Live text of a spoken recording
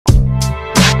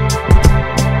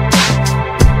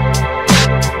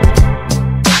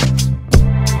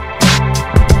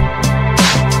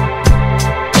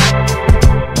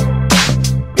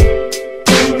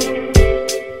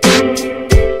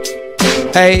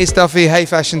Hey, it's Duffy. Hey,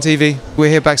 FashionTV. We're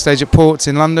here backstage at Ports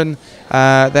in London.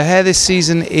 The hair this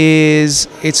season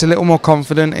it's a little more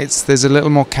confident. There's a little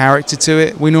more character to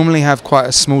it. We normally have quite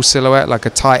a small silhouette, like a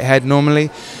tight head normally.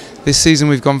 This season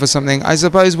we've gone for something, I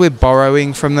suppose we're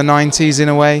borrowing from the 90s in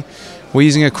a way. We're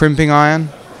using a crimping iron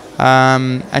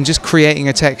and just creating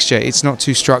a texture. It's not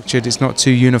too structured, it's not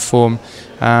too uniform.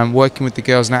 Working with the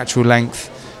girl's natural length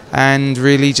and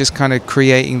really just kind of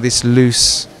creating this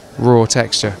loose, raw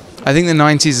texture. I think the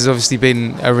 90s has obviously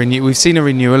been we've seen a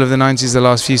renewal of the 90s the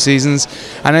last few seasons,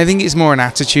 and I think it's more an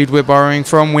attitude we're borrowing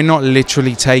from. We're not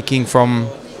literally taking from,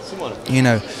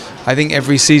 I think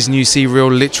every season you see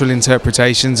real literal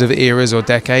interpretations of eras or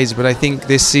decades, but I think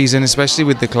this season, especially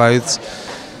with the clothes,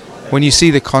 when you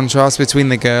see the contrast between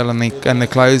the girl and the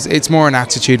clothes, it's more an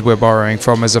attitude we're borrowing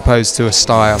from as opposed to a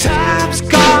style. Time's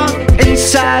gone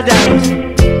inside out.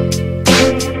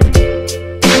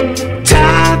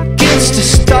 Time gets to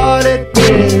start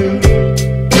again.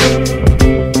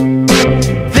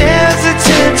 There's a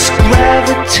tense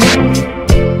gravity.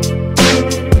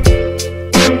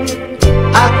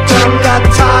 I don't got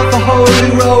time for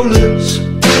holy rollers,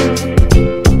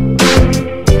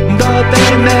 but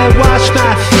they may wash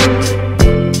my feet.